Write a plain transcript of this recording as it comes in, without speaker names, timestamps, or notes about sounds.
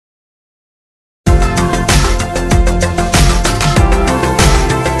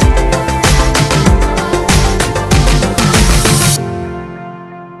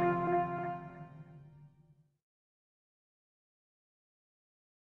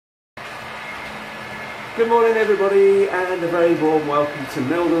Good morning everybody, and a very warm welcome to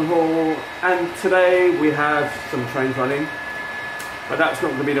Mildenhall. And today we have some trains running, but that's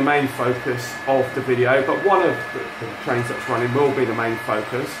not going to be the main focus of the video, but one of the trains that's running will be the main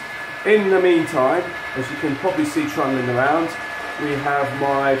focus. In the meantime, as you can probably see trundling around, we have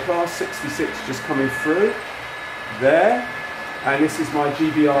my Class 66 just coming through there, and this is my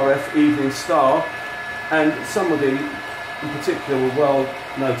GBRF Evening Star, and somebody in particular will well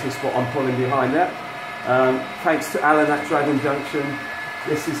notice what I'm pulling behind there. Thanks to Alan at Dragon Junction.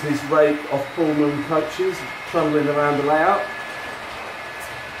 This is his rake of Pullman coaches trundling around the layout,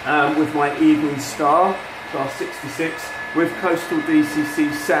 with my Evening Star Class 66 with Coastal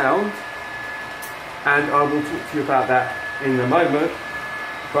DCC sound, and I will talk to you about that in a moment.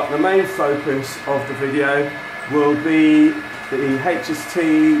 But the main focus of the video will be the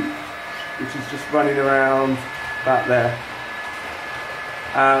HST, which is just running around about there,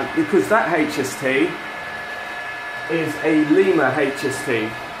 because that HST is a Lima HST,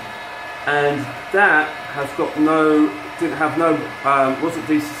 and that has got wasn't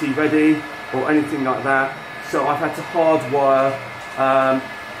DCC ready or anything like that, so I've had to hardwire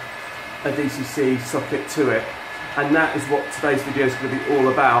a DCC socket to it, and that is what today's video is going to be all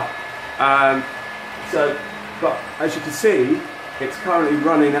about. But as you can see, it's currently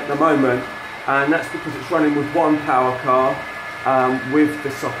running at the moment, and that's because it's running with one power car with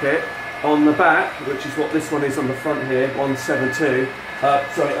the socket on the back, which is what this one is on the front here, 072,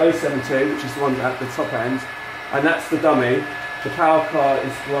 which is the one at the top end, and that's the dummy. The power car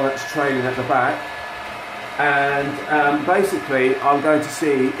is the one that's trailing at the back, and basically I'm going to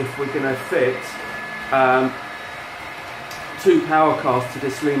see if we're going to fit two power cars to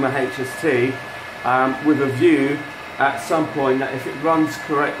this Lima HST, with a view at some point that if it runs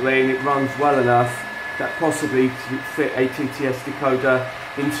correctly and it runs well enough, that possibly to fit a TTS decoder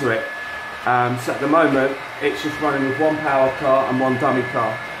into it. So at the moment it's just running with one power car and one dummy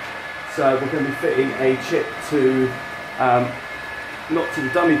car. So we're going to be fitting a chip to, not to the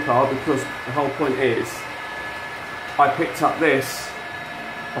dummy car, because the whole point is I picked up this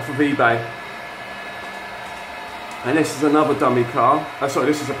off of eBay, and this is another dummy car, this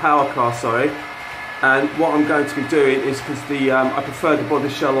is a power car, sorry. And what I'm going to be doing is, because I prefer the body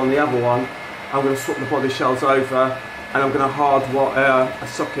shell on the other one, I'm going to swap the body shells over, and I'm going to hardwire a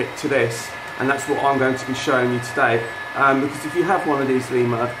socket to this, and that's what I'm going to be showing you today. Because if you have one of these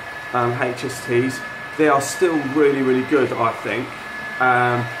Lima HSTs, they are still really, really good, I think.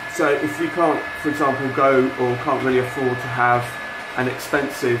 So if you can't, for example, can't really afford to have an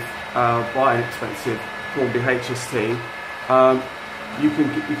expensive, buy an expensive Hornby HST, you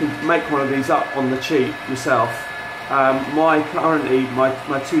can make one of these up on the cheap yourself. My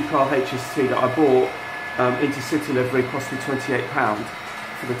two-car HST that I bought Intercity livery cost me £28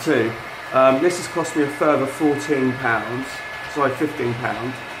 for the two. This has cost me a further £15.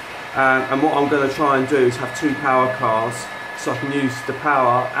 And what I'm going to try and do is have two power cars, so I can use the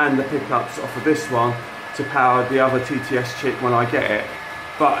power and the pickups off of this one to power the other TTS chip when I get it.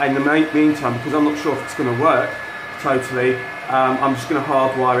 But in the meantime, because I'm not sure if it's going to work totally, I'm just going to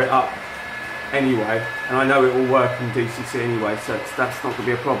hardwire it up anyway, and I know it will work in DCC anyway, so that's not going to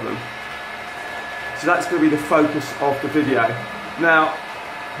be a problem. So that's going to be the focus of the video. Now,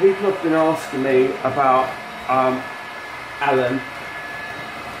 people have been asking me about Alan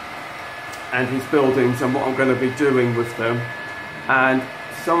and his buildings and what I'm going to be doing with them, and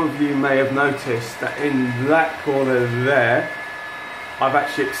some of you may have noticed that in that corner there I've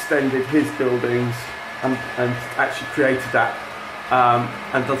actually extended his buildings and actually created that,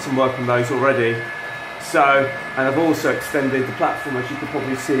 and done some work on those already. So, and I've also extended the platform, as you can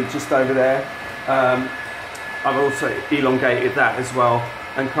probably see just over there. I've also elongated that as well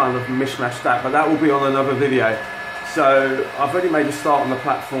and kind of mishmashed that, but that will be on another video. So I've already made a start on the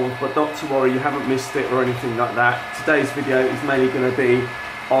platforms, but not to worry, you haven't missed it or anything like that. Today's video is mainly going to be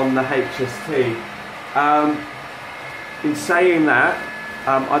on the HST. In saying that,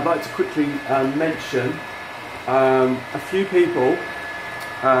 I'd like to quickly mention a few people,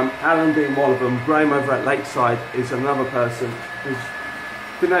 Alan being one of them. Graham over at Lakeside is another person.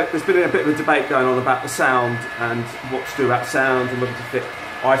 There's been a bit of a debate going on about the sound and what to do about sound and whether to fit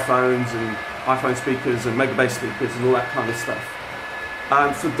iPhones and iPhone speakers and Mega Bass speakers and all that kind of stuff.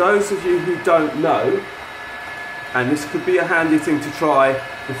 For those of you who don't know, and this could be a handy thing to try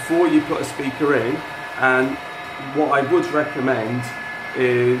before you put a speaker in, and what I would recommend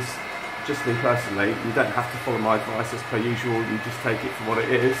is, just me personally, you don't have to follow my advice as per usual, you just take it for what it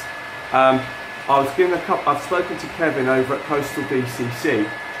is. I've spoken to Kevin over at Coastal DCC.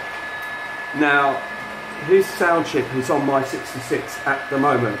 Now, his sound chip is on my 66 at the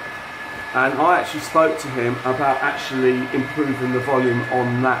moment, and I actually spoke to him about actually improving the volume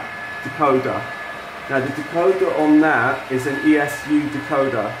on that decoder. Now the decoder on that is an ESU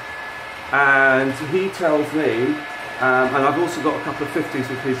decoder, and he tells me, and I've also got a couple of 50s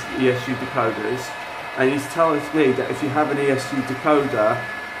with his ESU decoders, and he's telling me that if you have an ESU decoder,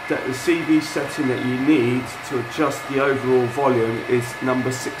 that the CV setting that you need to adjust the overall volume is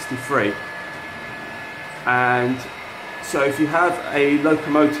number 63. And so if you have a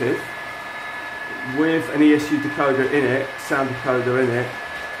locomotive with an ESU decoder in it, sound decoder in it,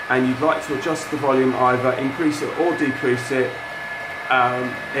 and you'd like to adjust the volume, either increase it or decrease it,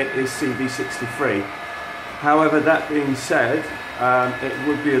 it is CV63. However, that being said, it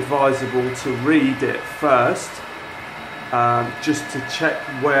would be advisable to read it first, just to check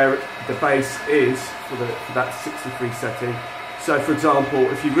where the bass is for that 63 setting. So for example,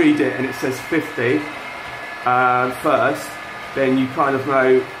 if you read it and it says 50 first, then you kind of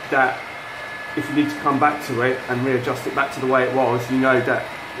know that if you need to come back to it and readjust it back to the way it was, you know that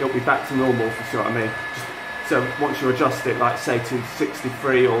it'll be back to normal, if you see what I mean. So once you adjust it, like say to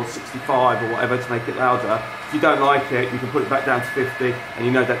 63 or 65 or whatever to make it louder, if you don't like it, you can put it back down to 50, and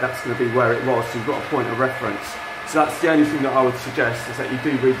you know that that's going to be where it was, so you've got a point of reference. So that's the only thing that I would suggest, is that you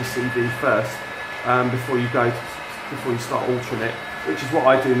do read the CV first before you start altering it, which is what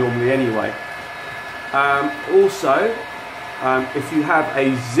I do normally anyway. Also, if you have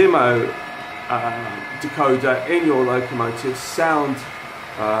a Zimmo decoder in your locomotive, sound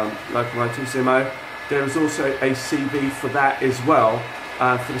locomotive Zimmo, there is also a CV for that as well,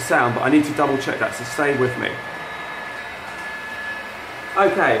 for the sound, but I need to double check that, so stay with me.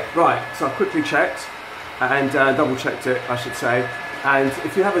 Okay, right, so I quickly checked, and double checked it, I should say, and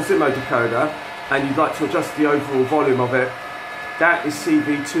if you have a Zimmo decoder and you'd like to adjust the overall volume of it, that is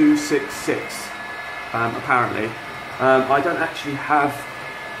CV266, apparently. I don't actually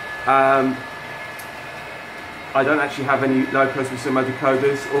have any locos with Zimmo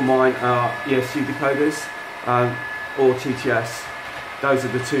decoders. All mine are ESU decoders or TTS. Those are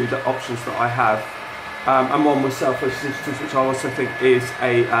the two options that I have. And one with self-focused digitals, which I also think is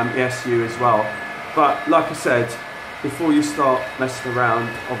a ESU as well. But like I said, before you start messing around,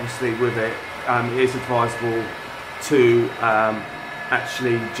 obviously with it, it is advisable to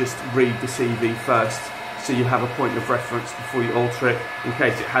actually just read the CV first, so you have a point of reference before you alter it, in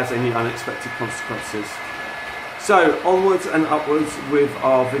case it has any unexpected consequences. So onwards and upwards with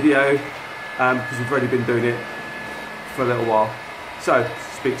our video, because we've already been doing it for a little while. So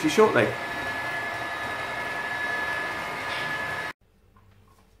speak to you shortly.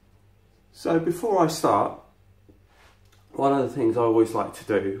 So before I start, one of the things I always like to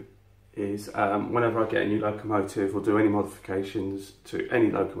do is whenever I get a new locomotive or do any modifications to any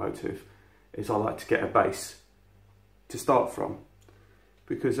locomotive, is I like to get a base to start from.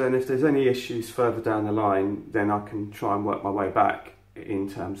 Because then if there's any issues further down the line, then I can try and work my way back in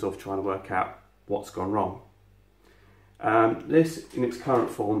terms of trying to work out what's gone wrong. This in its current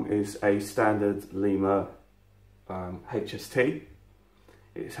form is a standard Lima HST.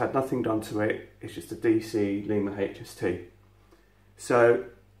 It's had nothing done to it, it's just a DC Lima HST. So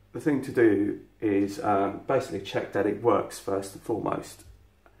the thing to do is basically check that it works first and foremost.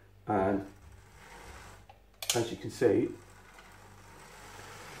 And as you can see,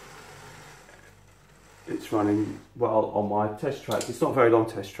 it's running well on my test track. It's not a very long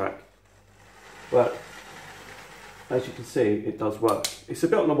test track, but as you can see, it does work. It's a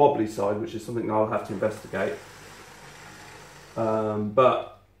bit on the wobbly side, which is something I'll have to investigate,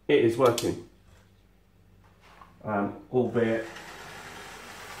 but it is working, albeit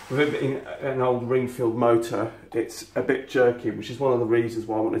with it being an old ring-filled motor, it's a bit jerky, which is one of the reasons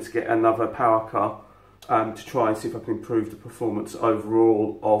why I wanted to get another power car to try and see if I can improve the performance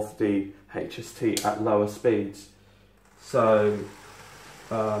overall of the HST at lower speeds. So,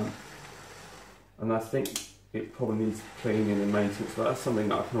 and I think it probably needs cleaning and maintenance, but that's something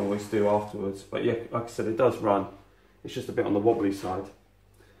that I can always do afterwards. But yeah, like I said, it does run. It's just a bit on the wobbly side.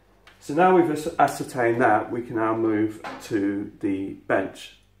 So now we've ascertained that, we can now move to the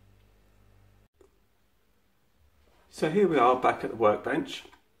bench. So here we are back at the workbench.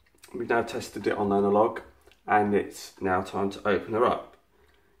 We've now tested it on analog, and it's now time to open her up.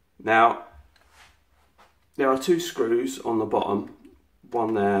 Now, there are two screws on the bottom,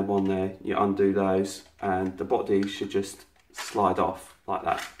 one there, you undo those, and the body should just slide off like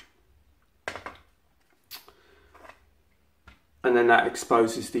that. And then that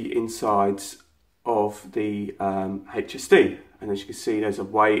exposes the insides of the HST. And as you can see, there's a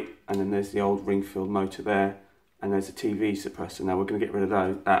weight, and then there's the old ring-filled motor there, and there's a TV suppressor. Now we're going to get rid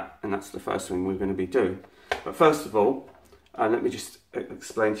of that, and that's the first thing we're going to be doing. But first of all, And let me just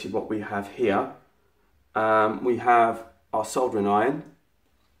explain to you what we have here. We have our soldering iron.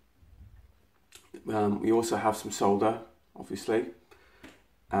 We also have some solder, obviously,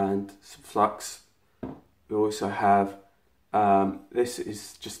 and some flux. We also have, this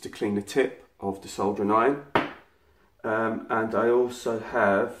is just to clean the tip of the soldering iron. And I also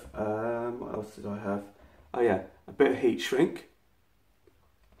have, what else did I have? Oh yeah, a bit of heat shrink.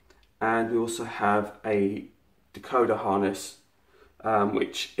 And we also have a decoder harness,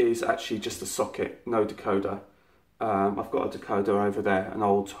 which is actually just a socket, no decoder. I've got a decoder over there, an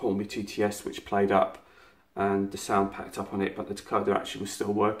old Hornby TTS which played up and the sound packed up on it, but the decoder actually was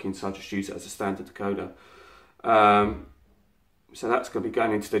still working, so I just use it as a standard decoder. So that's going to be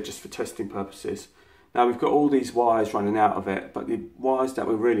going into there just for testing purposes. Now we've got all these wires running out of it, but the wires that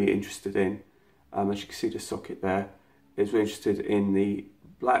we're really interested in, as you can see the socket there, is we're interested in the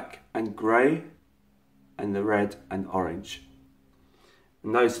black and grey and the red and orange.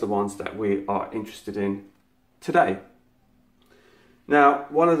 And those are the ones that we are interested in today. Now,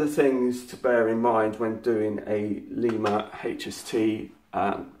 one of the things to bear in mind when doing a Lima HST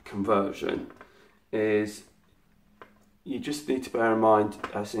conversion is you just need to bear in mind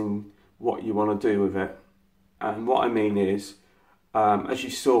as in what you want to do with it. And what I mean is, as you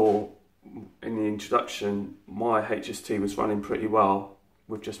saw in the introduction, my HST was running pretty well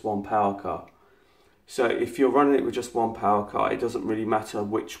with just one power car. So if you're running it with just one power car, it doesn't really matter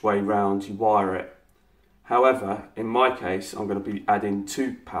which way round you wire it. However, in my case, I'm going to be adding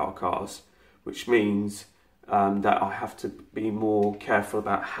 2 power cars, which means that I have to be more careful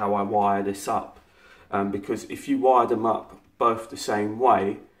about how I wire this up. Because if you wire them up both the same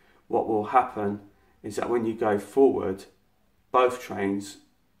way, what will happen is that when you go forward, both trains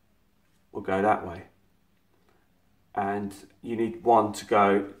will go that way. And you need one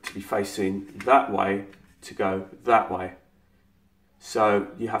to be facing that way to go that way. So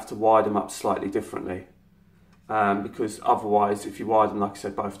you have to wire them up slightly differently. Because otherwise, if you wire them, like I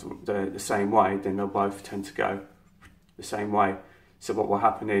said, both the same way, then they'll both tend to go the same way. So what will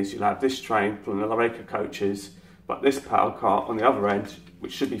happen is you'll have this train pulling the Lorraine coaches, but this power car on the other end,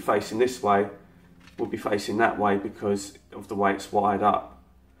 which should be facing this way, will be facing that way because of the way it's wired up.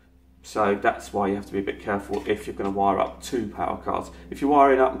 So that's why you have to be a bit careful if you're going to wire up 2 power cars. If you're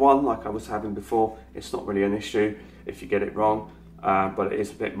wiring up one, like I was having before, it's not really an issue if you get it wrong. But it is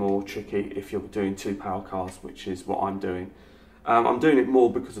a bit more tricky if you're doing 2 power cars, which is what I'm doing. I'm doing it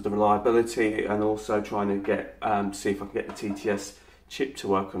more because of the reliability and also trying to get see if I can get the TTS chip to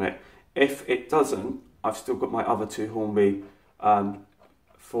work on it. If it doesn't, I've still got my other 2 Hornby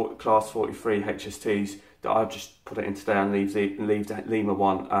Class 43 HSTs that I've just put it into there and leave the Lima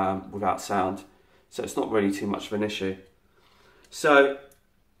one without sound. So it's not really too much of an issue. So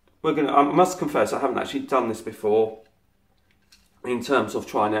I must confess I haven't actually done this before in terms of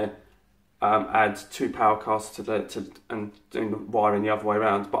trying to add 2 power cars and doing the wiring the other way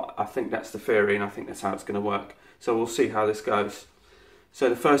around, but I think that's the theory and I think that's how it's going to work. So we'll see how this goes. So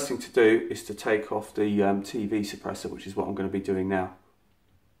the first thing to do is to take off the TV suppressor, which is what I'm going to be doing now.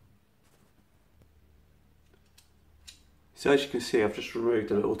 So as you can see, I've just removed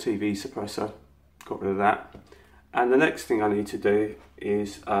the little TV suppressor, got rid of that. And the next thing I need to do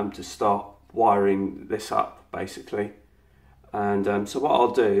is to start wiring this up, basically. And so what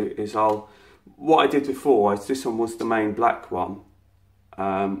I'll do is what I did before is this one was the main black one.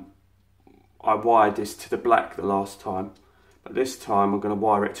 I wired this to the black the last time, but this time I'm going to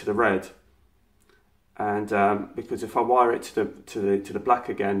wire it to the red. And because if I wire it to the black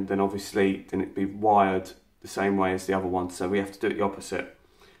again, then obviously it'd be wired the same way as the other one. So we have to do it the opposite.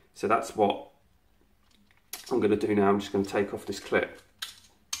 So that's what I'm going to do now. I'm just going to take off this clip.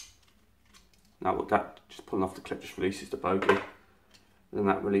 Now that just pulling off the clip just releases the bogey, and then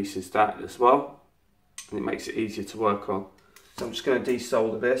that releases that as well, and it makes it easier to work on. So I'm just going to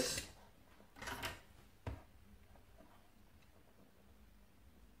desolder this.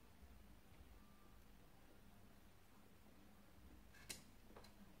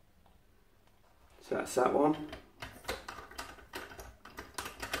 So that's that one.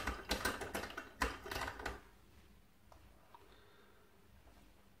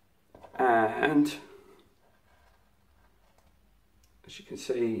 And as you can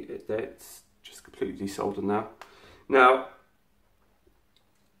see, it's just completely desoldered now. Now,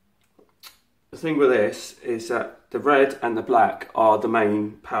 the thing with this is that the red and the black are the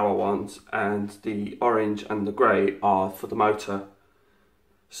main power ones, and the orange and the grey are for the motor.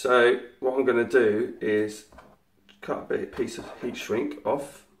 So what I'm going to do is cut a piece of heat shrink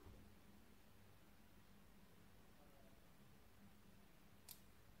off.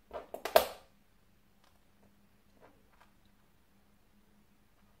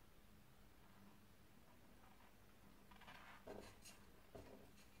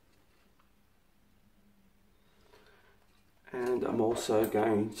 And I'm also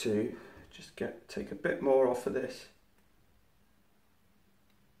going to just take a bit more off of this.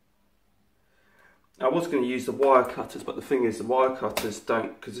 I was going to use the wire cutters, but the thing is the wire cutters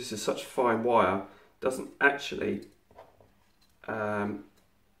don't, because this is such fine wire, doesn't actually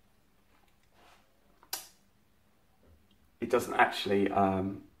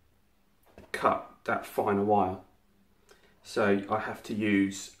cut that finer wire. So I have to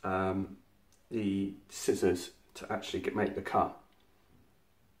use the scissors to actually make the cut.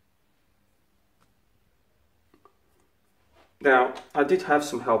 Now, I did have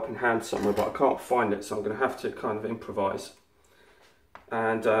some helping hand somewhere, but I can't find it, so I'm going to have to kind of improvise.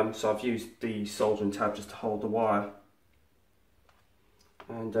 And so I've used the soldering tab just to hold the wire.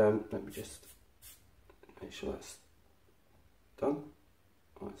 And let me just make sure that's done.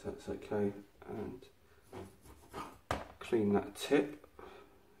 Right, so that's okay. And clean that tip.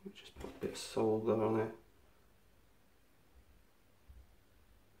 Just put a bit of solder on it.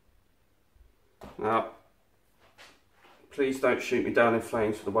 Now, please don't shoot me down in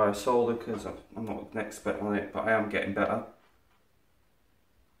flames for the way I solder, because I'm not an expert on it, but I am getting better.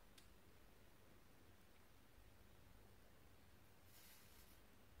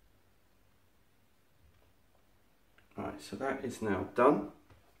 Right, so that is now done.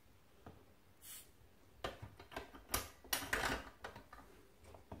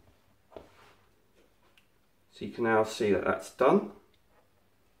 So you can now see that that's done.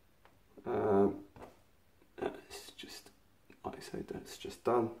 It's just, like I said, that's just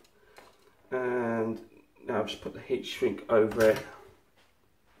done. And now I've just put the heat shrink over it.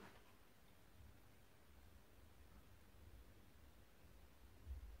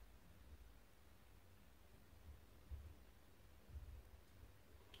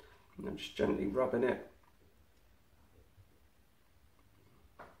 And I'm just gently rubbing it.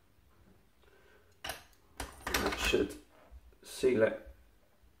 That should seal it.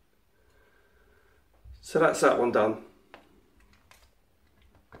 So that's that one done.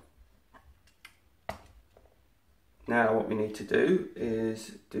 Now what we need to do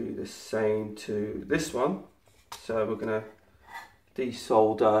is do the same to this one. So we're going to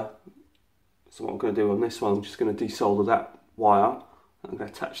desolder. So what I'm going to do on this one, I'm just going to desolder that wire. I'm going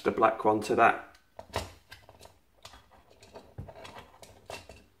to attach the black one to that.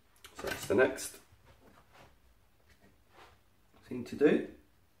 So that's the next thing to do.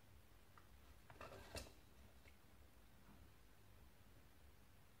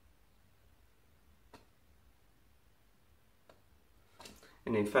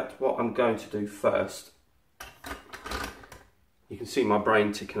 And in fact, what I'm going to do first, you can see my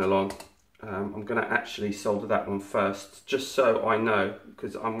brain ticking along. I'm going to actually solder that one first, just so I know,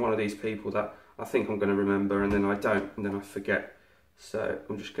 because I'm one of these people that I think I'm going to remember and then I don't, and then I forget. So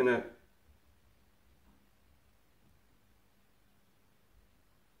I'm just going to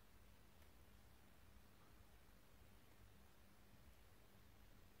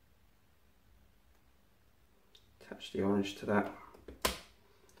attach the orange to that.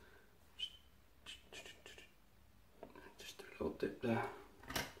 Just do a little dip there.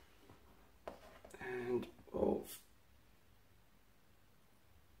 And oh.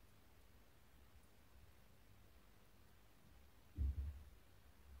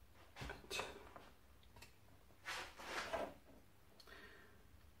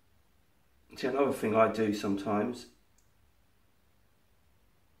 See, another thing I do sometimes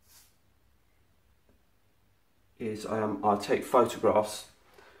is I take photographs,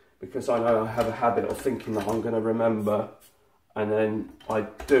 because I know I have a habit of thinking that I'm going to remember, and then I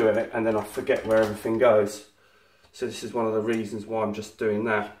do it and then I forget where everything goes. So this is one of the reasons why I'm just doing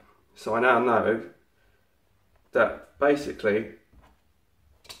that. So I now know that basically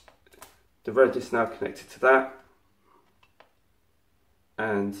the red is now connected to that,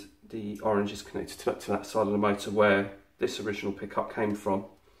 and the orange is connected to that side of the motor where this original pickup came from.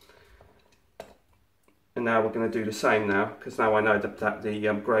 And now we're going to do the same now, because now I know that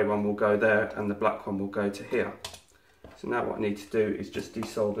the grey one will go there and the black one will go to here. So now what I need to do is just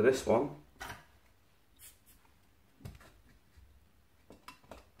desolder this one.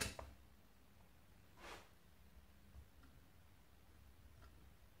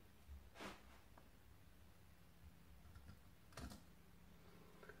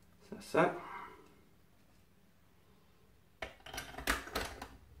 So that's that.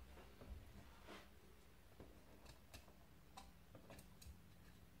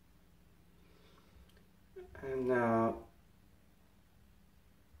 And now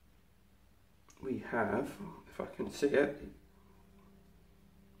we have, if I can see it,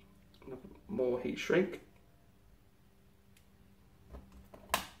 more heat shrink.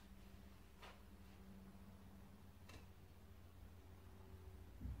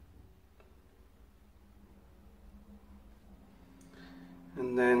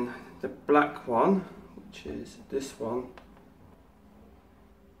 And then the black one, which is this one,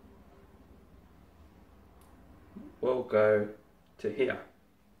 will go to here.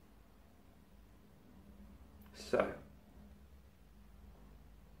 So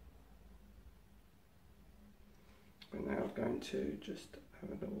we're now going to just have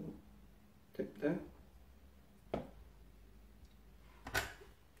a little dip there.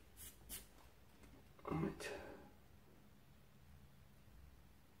 Right.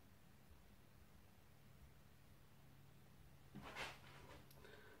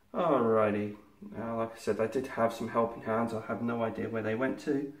 Alrighty, now like I said, I did have some helping hands. I have no idea where they went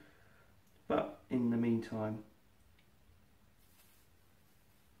to, but in the meantime,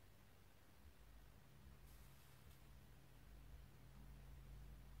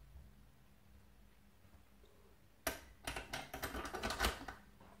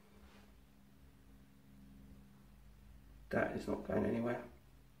 that is not going anywhere.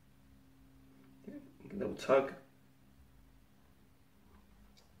 A little tug.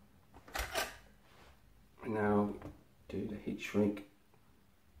 And now do the heat shrink.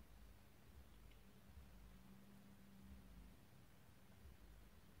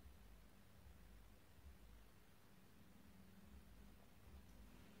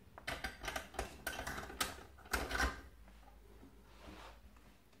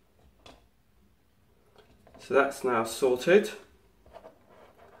 So that's now sorted,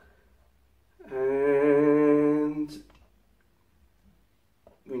 and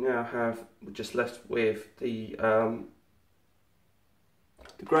we now have, we're just left with the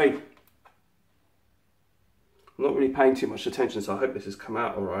grey. I'm not really paying too much attention, so I hope this has come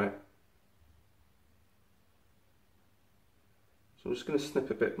out all right. So I'm just going to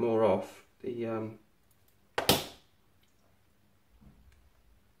snip a bit more off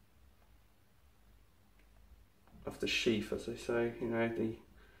the sheath, as they say, you know, the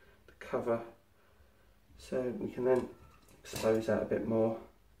cover, so we can then expose that a bit more.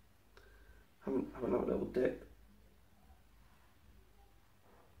 Have another little dip.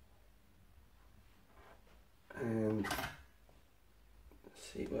 And let's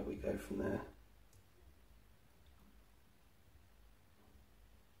see where we go from there.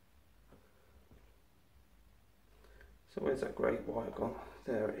 So where's that great wire gone?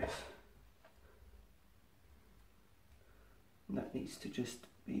 There it is. And that needs to just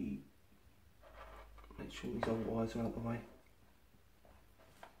be, make sure these old wires are out of the way.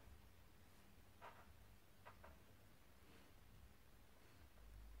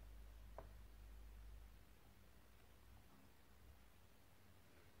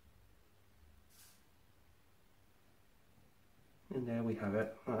 And there we have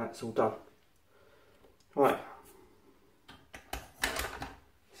it. Right, that's all done. Right.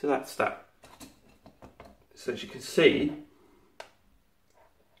 So that's that. So as you can see,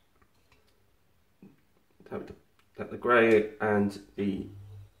 that the grey and the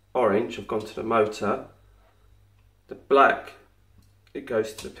orange have gone to the motor. The black, it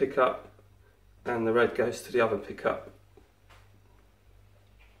goes to the pickup, and the red goes to the other pickup.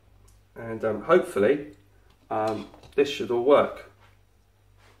 And hopefully this should all work.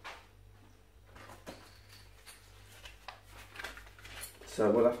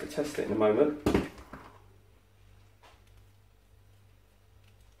 So we'll have to test it in a moment.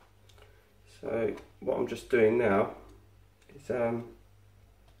 So what I'm just doing now is I'm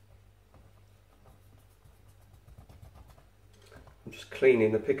just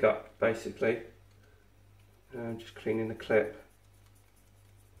cleaning the pickup, basically. I'm just cleaning the clip.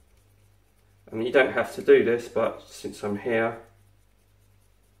 I mean, you don't have to do this, but since I'm here,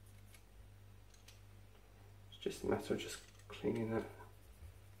 it's just a matter of just cleaning that.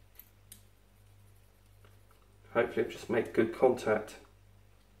 Hopefully it'll just make good contact.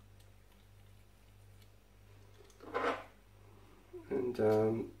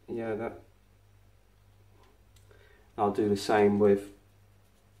 And yeah, that I'll do the same with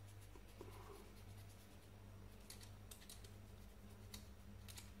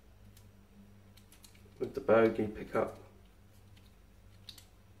the bogey pickup.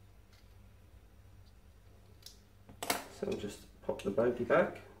 So I'll just pop the bogey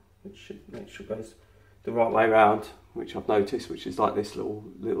back, which should make sure it goes the right way round, which I've noticed, which is like this little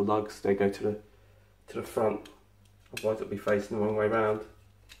lugs, they go to the front, otherwise it'll be facing the wrong way round.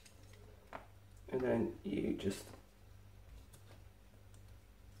 And then you just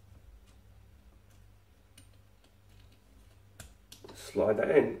slide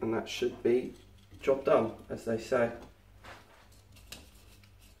that in, and that should be job done, as they say.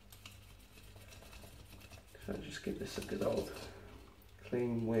 So just give this a good old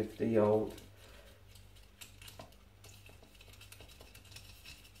clean with the old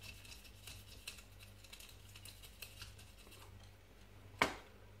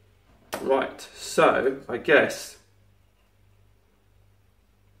Right, so I guess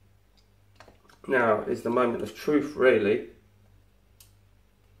now is the moment of truth, really,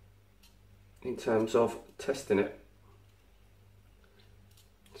 in terms of testing it.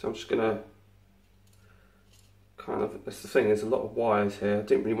 So I'm just going to kind of, that's the thing, there's a lot of wires here. I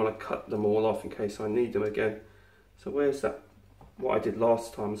didn't really want to cut them all off in case I need them again. So where's that? What I did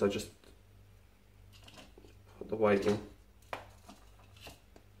last time is I just put the weight in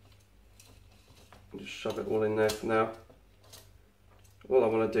and just shove it all in there for now. All I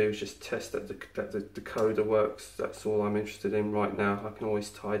want to do is just test that the decoder works. That's all I'm interested in right now. I can always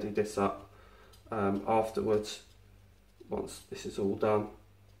tidy this up afterwards once this is all done.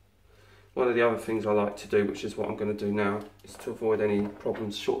 One of the other things I like to do, which is what I'm going to do now, is to avoid any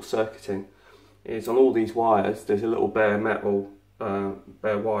problems short-circuiting, is on all these wires there's a little bare metal,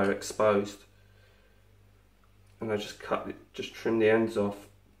 bare wire exposed, and I just trim the ends off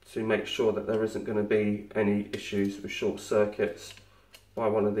to make sure that there isn't going to be any issues with short circuits by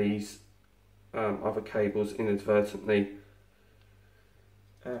one of these other cables inadvertently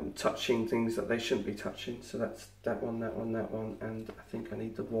touching things that they shouldn't be touching. So that's that one, that one, that one, and I think I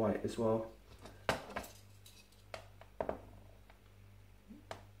need the white as well.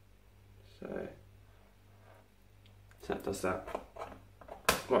 So that does that.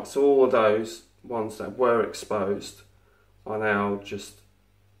 Right, so all of those ones that were exposed are now just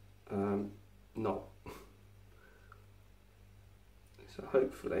not. So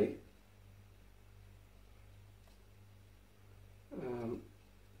hopefully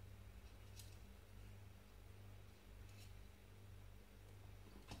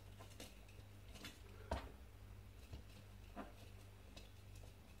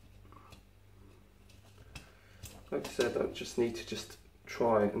like I said, I just need to just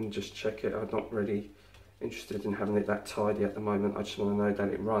try and just check it. I'm not really interested in having it that tidy at the moment. I just want to know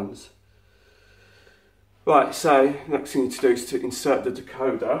that it runs. Right, so next thing you need to do is to insert the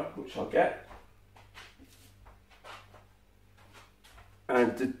decoder, which I'll get.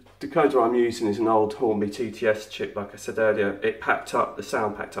 And the decoder I'm using is an old Hornby TTS chip, like I said earlier. It packed up, the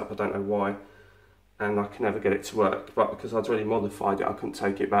sound packed up, I don't know why, and I can never get it to work. But because I'd already modified it, I couldn't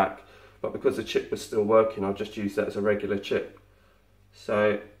take it back. But because the chip was still working, I just used that as a regular chip.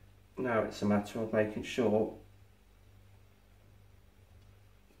 So now it's a matter of making sure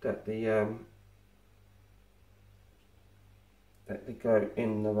that they go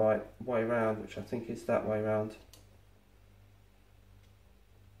in the right way round, which I think is that way round.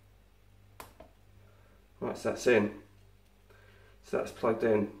 Right, so that's in. So that's plugged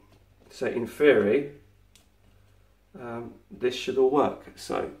in. So in theory, this should all work.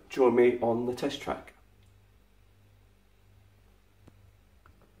 So join me on the test track.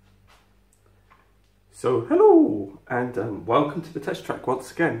 So hello and welcome to the test track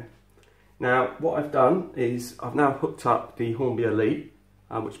once again. Now what I've done is I've now hooked up the Hornby Elite,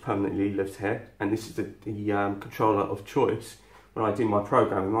 which permanently lives here, and this is the controller of choice when I do my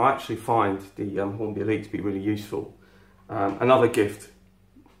programming. I actually find the Hornby Elite to be really useful. Another gift,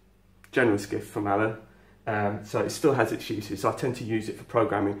 generous gift from Alan. So it still has its uses. I tend to use it for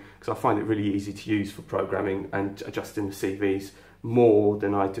programming because I find it really easy to use for programming and adjusting the CVs more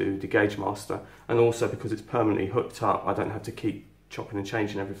than I do the Gauge Master, and also because it's permanently hooked up, I don't have to keep chopping and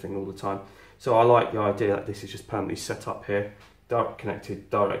changing everything all the time. So I like the idea that this is just permanently set up here,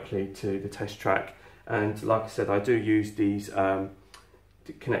 connected directly to the test track. And like I said, I do use these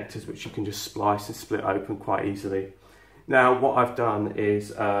connectors which you can just splice and split open quite easily. Now what I've done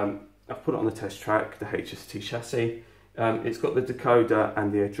is I've put it on the test track, the HST chassis. It's got the decoder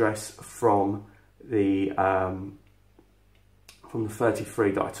and the address from the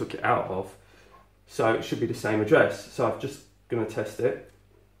 33 that I took it out of. So it should be the same address. So I'm just going to test it.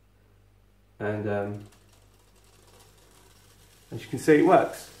 And as you can see, it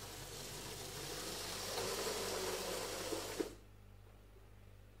works.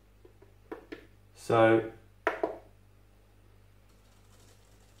 So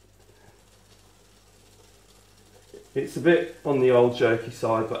it's a bit on the old jerky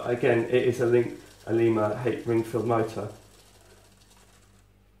side, but again, it is a Lima ring-filled motor.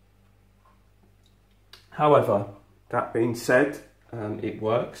 However, that being said, it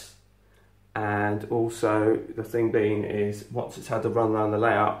works. And also the thing being is, once it's had a run around the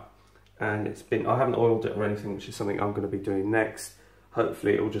layout, and I haven't oiled it or anything, which is something I'm going to be doing next.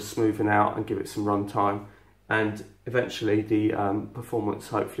 Hopefully it will just smoothen out and give it some run time, and eventually the performance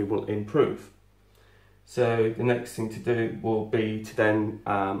hopefully will improve. So the next thing to do will be to then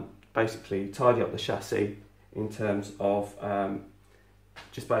basically tidy up the chassis in terms of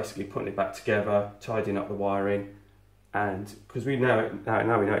just basically putting it back together, tidying up the wiring, and because we know we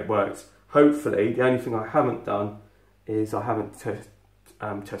know it works, hopefully, the only thing I haven't done is I haven't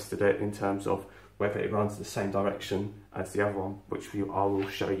tested it in terms of whether it runs the same direction as the other one, which I will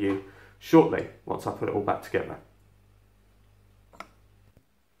show you shortly once I put it all back together.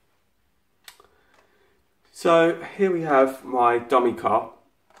 So here we have my dummy car,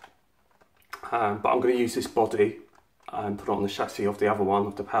 but I'm going to use this body and put it on the chassis of the other one,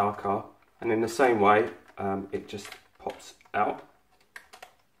 of the power car, and in the same way it just pops out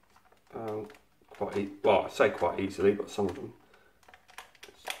well, I say quite easily, but some of them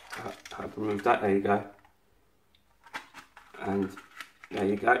have removed that. There you go, and there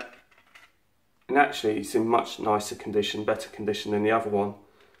you go. And actually it's in much nicer condition, better condition than the other one.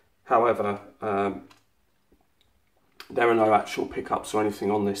 However, there are no actual pickups or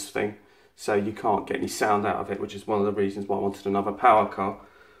anything on this thing, so you can't get any sound out of it, which is one of the reasons why I wanted another power car.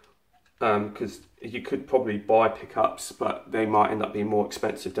 Because you could probably buy pickups, but they might end up being more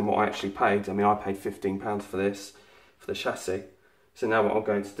expensive than what I actually paid. I mean, I paid £15 for this, for the chassis. So now what I'm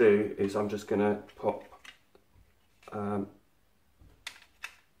going to do is I'm just going to pop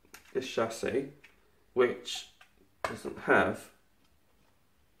this chassis, which doesn't have,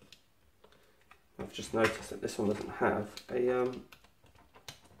 I've just noticed that this one doesn't have a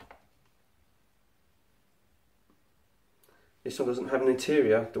this one doesn't have an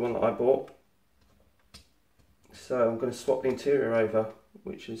interior, the one that I bought. So I'm going to swap the interior over,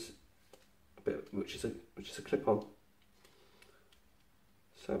 which is a clip-on.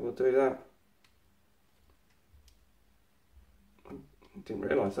 So we'll do that. I didn't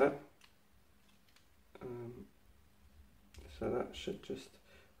realise that. So that should just,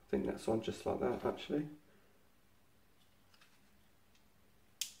 I think that's on just like that actually.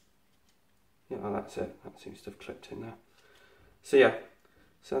 Yeah, oh, that's it. That seems to have clipped in there. So yeah,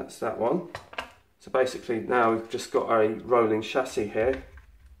 so that's that one. So basically now we've just got a rolling chassis here,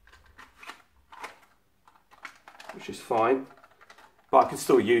 which is fine, but I can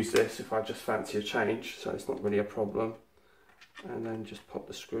still use this if I just fancy a change, so it's not really a problem. And then just pop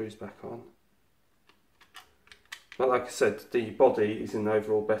the screws back on. But like I said, the body is in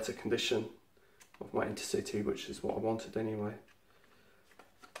overall better condition of my Intercity, which is what I wanted anyway.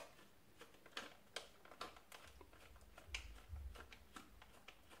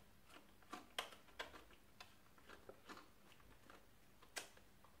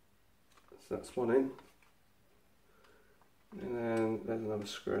 So that's one in, and then there's another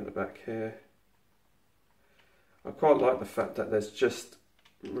screw in the back here. I quite like the fact that there's just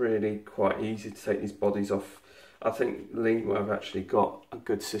really quite easy to take these bodies off. I think Lima have actually got a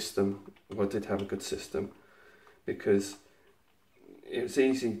good system, or did have a good system, because it was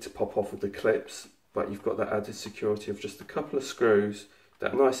easy to pop off with the clips, but you've got that added security of just a couple of screws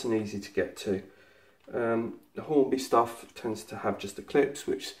that are nice and easy to get to. The Hornby stuff tends to have just the clips,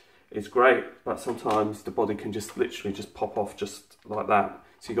 which is great, but sometimes the body can just literally just pop off just like that,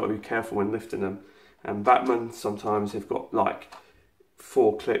 so you've got to be careful when lifting them. And Batman, sometimes they've got like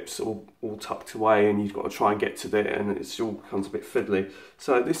 4 clips all tucked away, and you've got to try and get to it, and it all becomes a bit fiddly.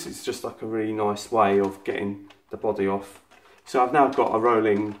 So this is just like a really nice way of getting the body off. So I've now got a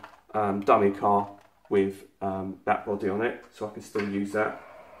rolling dummy car with that body on it, so I can still use that.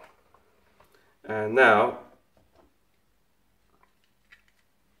 And now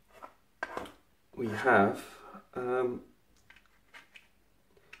we have, now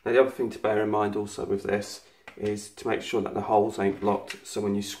the other thing to bear in mind also with this is to make sure that the holes ain't blocked, so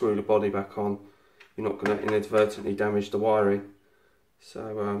when you screw the body back on, you're not going to inadvertently damage the wiring.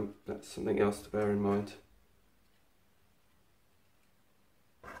 So that's something else to bear in mind.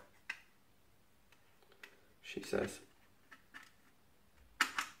 She says.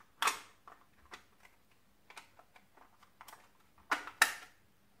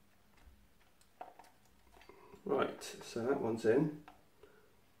 Right, so that one's in.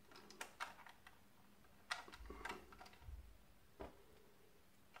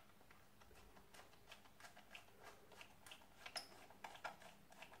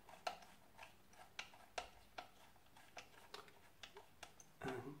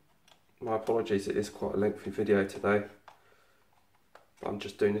 My apologies, it is quite a lengthy video today, but I'm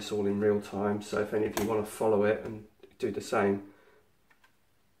just doing this all in real time, so if any of you want to follow it and do the same,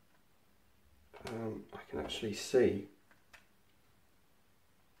 I can actually see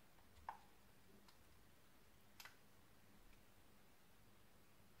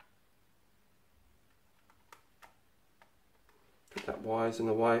that wire's in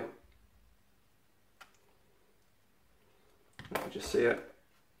the way. I can just see it.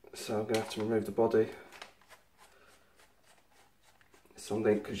 So I'm going to have to remove the body.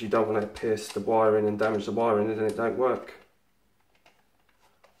 Something, because you don't want to pierce the wiring and damage the wiring, and then it don't work.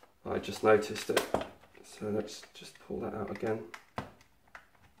 I just noticed it. So let's just pull that out again.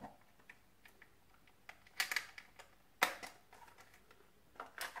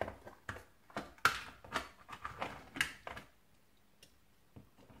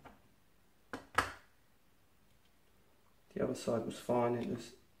 The other side was fine, it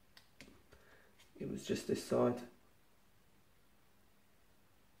was just this side.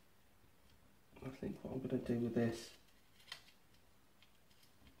 I think what I'm going to do with this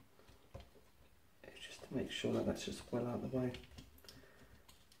is just to make sure that that's just well out of the way.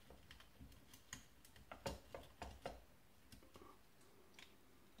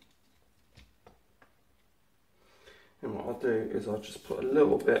 And what I'll do is I'll just put a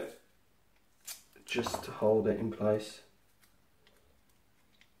little bit just to hold it in place.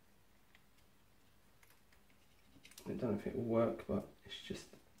 I don't know if it will work, but it's just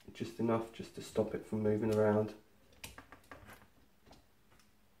enough just to stop it from moving around.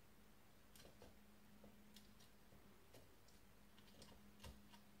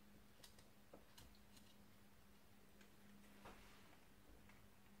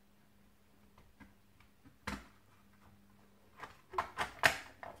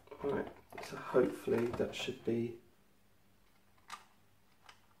 Right, so hopefully that should be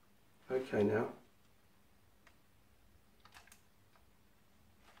okay now.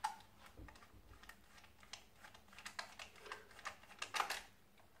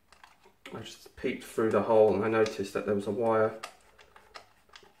 I just peeked through the hole and I noticed that there was a wire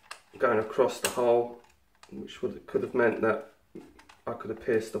going across the hole, which could have meant that I could have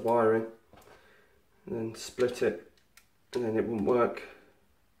pierced the wiring and then split it, and then it wouldn't work.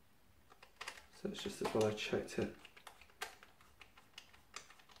 So it's just as well I checked it.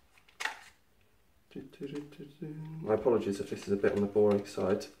 My apologies if this is a bit on the boring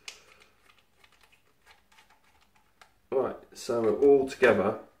side. Right, so we're all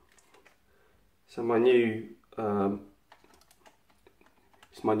together. So my new, it's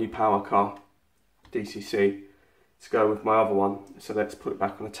my new power car, DCC, to go with my other one. So let's put it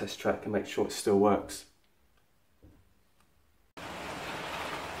back on the test track and make sure it still works.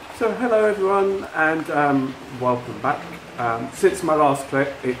 So hello everyone, and welcome back. Since my last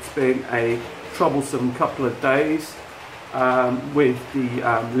clip, it's been a troublesome couple of days with the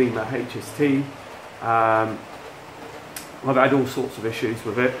Lima HST. I've had all sorts of issues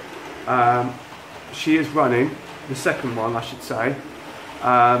with it. She is running, the second one I should say,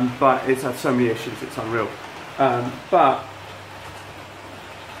 but it's had so many issues, it's unreal. But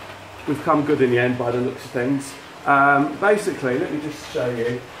we've come good in the end by the looks of things. Basically, let me just show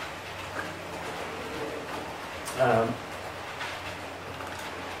you.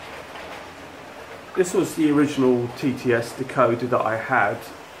 This was the original TTS decoder that I had,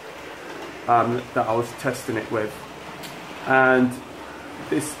 that I was testing it with, and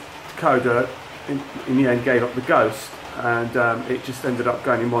this decoder in the end gave up the ghost, and it just ended up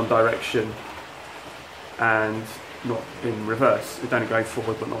going in one direction and not in reverse. It's only going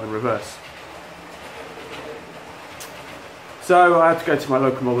forward but not in reverse. So I had to go to my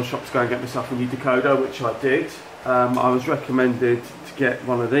local model shop to go and get myself a new decoder, which I did. I was recommended to get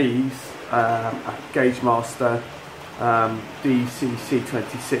one of these at Gauge Master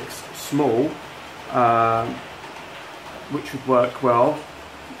DCC26 small, which would work well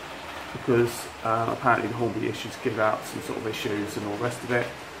because apparently the Hornby issues give out some sort of issues and all the rest of it.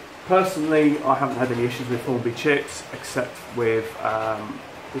 Personally, I haven't had any issues with Hornby chips except with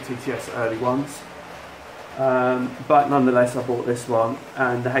the TTS early ones. But nonetheless, I bought this one,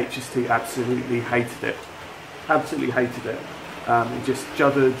 and the HST absolutely hated it. Absolutely hated it. It just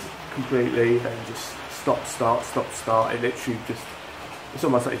juddered completely and just stop, start, stop, start. It literally just, it's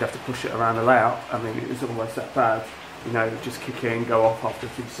almost like you'd have to push it around the layout. I mean, it was almost that bad. You know, just kick in, go off after a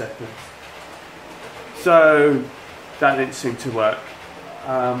few seconds. So that didn't seem to work.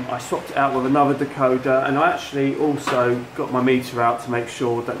 I swapped it out with another decoder, and I actually also got my meter out to make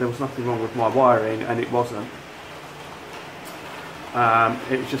sure that there was nothing wrong with my wiring, and it wasn't.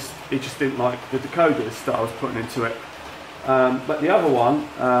 It just didn't like the decoders that I was putting into it. But the other one,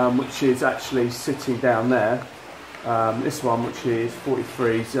 which is actually sitting down there, this one, which is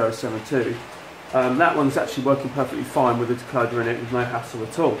 43072, that one's actually working perfectly fine with the decoder in it with no hassle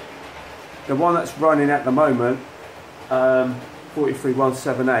at all. The one that's running at the moment,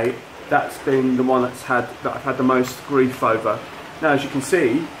 43178, that's been the one that I've had the most grief over. Now, as you can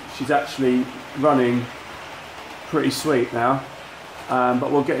see, she's actually running pretty sweet now,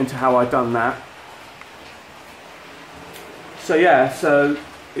 but we'll get into how I done that. So yeah, so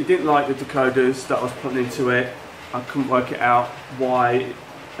it didn't like the decoders that I was putting into it. I couldn't work it out why,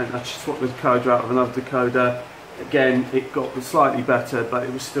 and I just swapped the decoder out of another decoder. Again, it got slightly better, but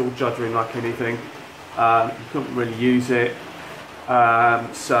it was still juddering like anything. You couldn't really use it,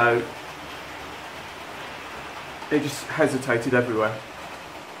 so it just hesitated everywhere.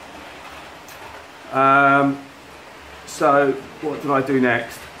 So what did I do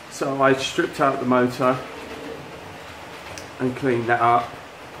next? So I stripped out the motor and cleaned that up,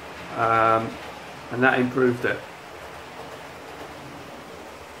 and that improved it.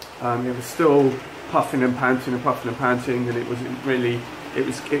 It was still puffing and panting and puffing and panting, and it wasn't really, it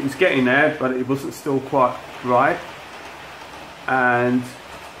was getting there, but it wasn't still quite right. And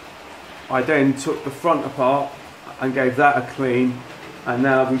I then took the front apart and gave that a clean, and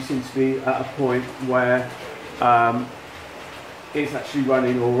now we seem to be at a point where it's actually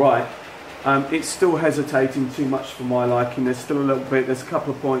running all right. It's still hesitating too much for my liking. There's still a little bit, there's a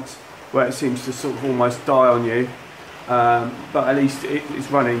couple of points where it seems to sort of almost die on you, but at least it's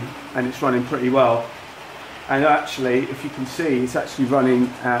running, and it's running pretty well. And actually, if you can see, it's actually running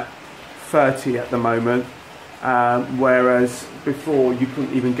at 30 at the moment, whereas before you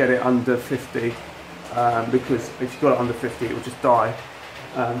couldn't even get it under 50, because if you got it under 50 it would just die.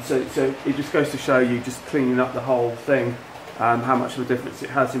 So it just goes to show you, just cleaning up the whole thing, how much of a difference it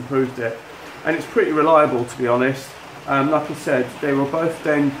has improved it. And it's pretty reliable, to be honest. Like I said, they were both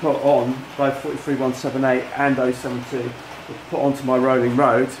then put on by 43178 and 072, put onto my rolling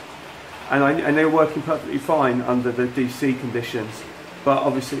road, and they were working perfectly fine under the DC conditions. But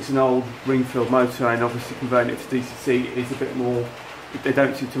obviously it's an old ring-filled motor, and obviously converting it to DCC is a bit more, they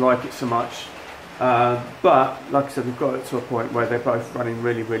don't seem to like it so much. But like I said, we've got it to a point where they're both running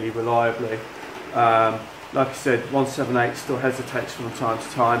really, really reliably. Like I said, 178 still hesitates from time to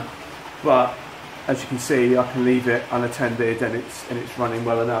time, but as you can see, I can leave it unattended, and it's running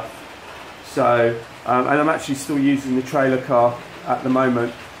well enough. So, and I'm actually still using the trailer car at the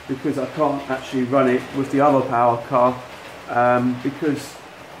moment, because I can't actually run it with the other power car, because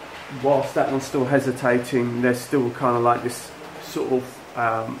whilst that one's still hesitating, there's still kind of like this sort of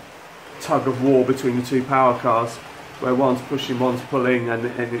tug of war between the two power cars, where one's pushing, one's pulling, and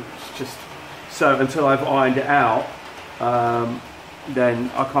it's just, so until I've ironed it out, then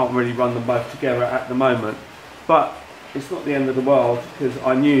I can't really run them both together at the moment. But it's not the end of the world, because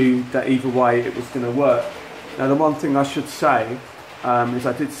I knew that either way it was going to work. Now, the one thing I should say is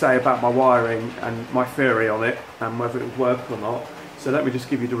I did say about my wiring and my theory on it and whether it would work or not. So let me just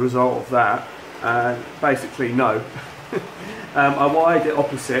give you the result of that. Basically, no. I wired it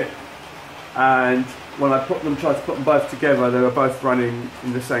opposite, and when I tried to put them both together, they were both running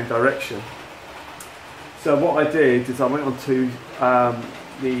in the same direction. So what I did is I went onto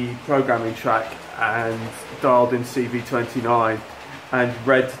the programming track and dialed in CV29 and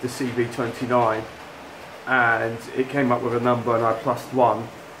read the CV29, and it came up with a number, and I plussed 1,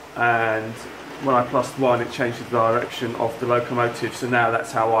 and when I plussed 1 it changed the direction of the locomotive. So now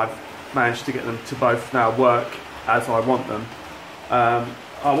that's how I've managed to get them to both now work as I want them.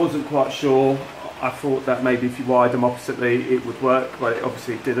 I wasn't quite sure. I thought that maybe if you wired them oppositely it would work, but it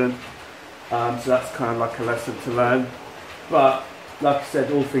obviously didn't. So that's kind of like a lesson to learn. But like I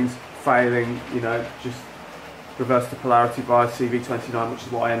said, all things failing, you know, just reverse the polarity via CV29, which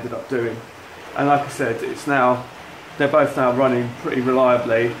is what I ended up doing. And like I said, it's now, they're both now running pretty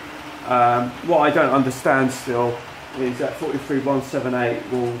reliably. What I don't understand still is that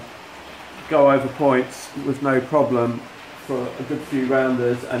 43178 will go over points with no problem for a good few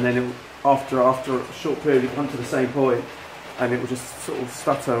rounders, and then it will, after a short period, it come to the same point and it will just sort of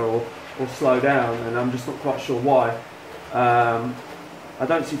stutter or slow down, and I'm just not quite sure why. I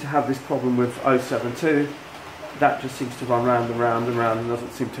don't seem to have this problem with 072. That just seems to run round and round and round and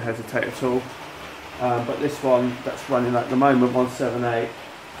doesn't seem to hesitate at all. But this one that's running at the moment, 178,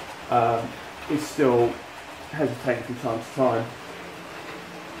 is still hesitating from time to time.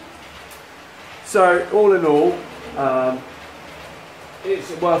 So all in all, it's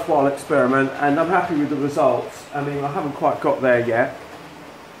a worthwhile experiment, and I'm happy with the results. I mean, I haven't quite got there yet,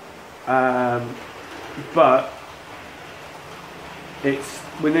 but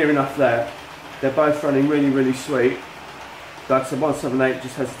we're near enough there. They're both running really, really sweet. Like I said, 178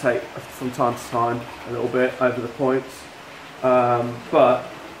 just hesitate from time to time a little bit over the points, but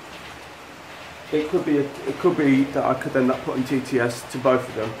it could be that I could end up putting TTS to both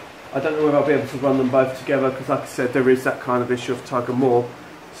of them. I don't know whether I'll be able to run them both together, because like I said, there is that kind of issue of tug and more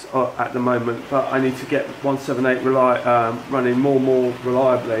at the moment, but I need to get 178 running more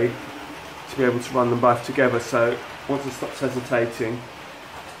reliably to be able to run them both together. So once it stops hesitating,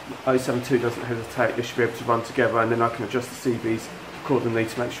 072 doesn't hesitate, they should be able to run together, and then I can adjust the CVs accordingly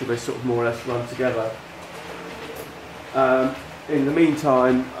to make sure they sort of more or less run together. in the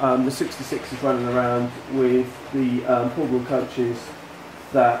meantime, the 66 is running around with the portable coaches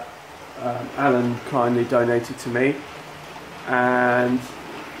that Alan kindly donated to me, and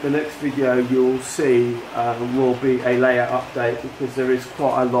the next video you'll see will be a layout update, because there is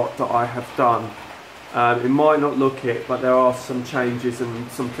quite a lot that I have done. It might not look it, but there are some changes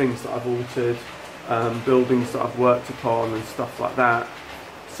and some things that I've altered, buildings that I've worked upon and stuff like that.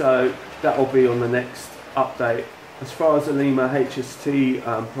 So that will be on the next update. As far as the Lima HST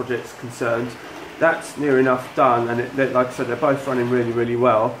project's concerned, that's near enough done, and like I said, they're both running really, really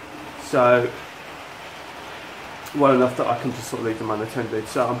well. So well enough that I can just sort of leave them unattended.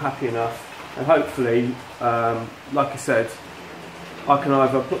 So I'm happy enough, and hopefully, like I said, I can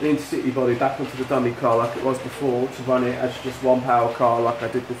either put the Intercity body back onto the dummy car like it was before to run it as just one power car like I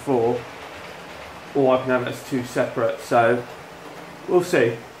did before, or I can have it as two separate. So we'll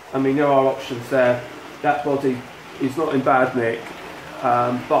see. I mean, there are options there. That body is not in bad nick,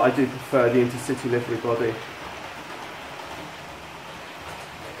 but I do prefer the Intercity livery body.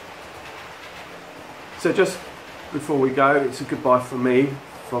 So just before we go, it's a goodbye from me,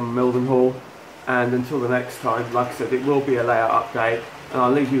 from Mildenhall, and until the next time, like I said, it will be a layout update, and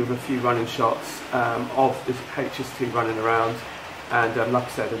I'll leave you with a few running shots of this HST running around, and like I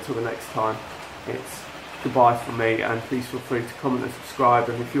said, until the next time, it's goodbye from me, and please feel free to comment and subscribe,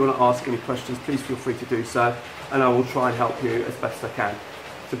 and if you want to ask any questions, please feel free to do so, and I will try and help you as best I can.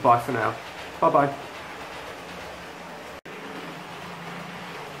 So bye for now. Bye bye.